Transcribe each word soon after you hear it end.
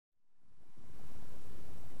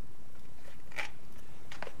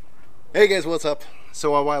Hey guys, what's up?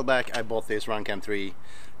 So a while back I bought this Runcam 3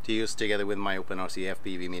 to use together with my OpenRC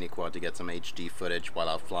FPV mini quad to get some HD footage while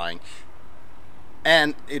out flying,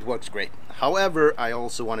 and it works great. However, I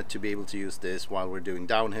also wanted to be able to use this while we're doing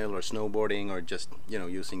downhill or snowboarding, or just, you know,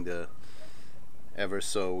 using the ever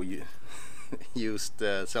so used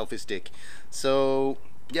selfie stick. So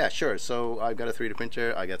yeah, sure. So I've got a 3D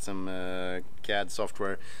printer, I got some CAD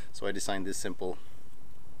software, so I designed this simple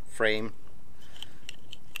frame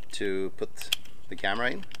to put the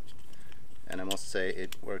camera in, and I must say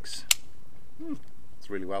it works it's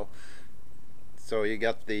really well. So you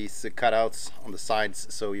got these cutouts on the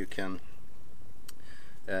sides, so you can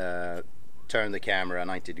turn the camera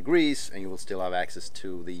 90 degrees and you will still have access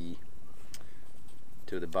to the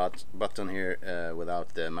button here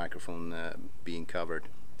without the microphone being covered.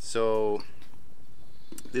 So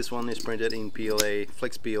this one is printed in PLA,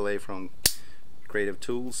 Flex PLA from Creative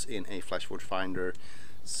Tools in a flashwood finder.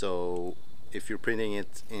 So if you're printing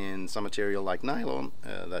it in some material like nylon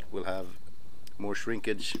that will have more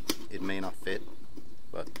shrinkage, it may not fit,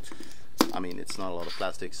 but I mean, it's not a lot of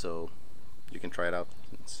plastic, so you can try it out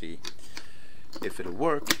and see if it'll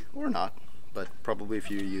work or not. But probably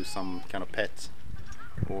if you use some kind of PET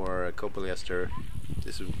or a copolyester,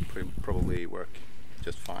 this will probably work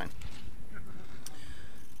just fine.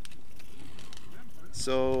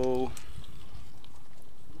 So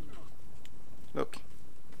look,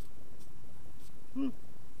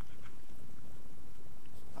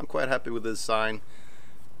 I'm quite happy with the design.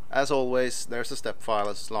 As always, there's a step file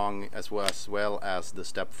as well as the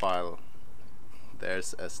step file.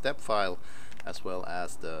 There's a step file as well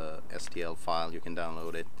as the STL file. You can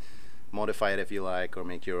download it, modify it if you like, or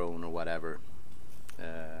make your own or whatever.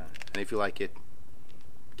 And if you like it,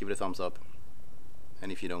 give it a thumbs up,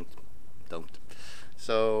 and if you don't.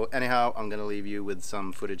 So anyhow, I'm gonna leave you with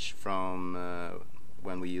some footage from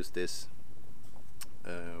when we used this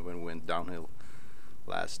when we went downhill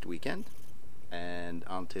last weekend, and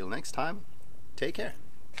until next time, take care.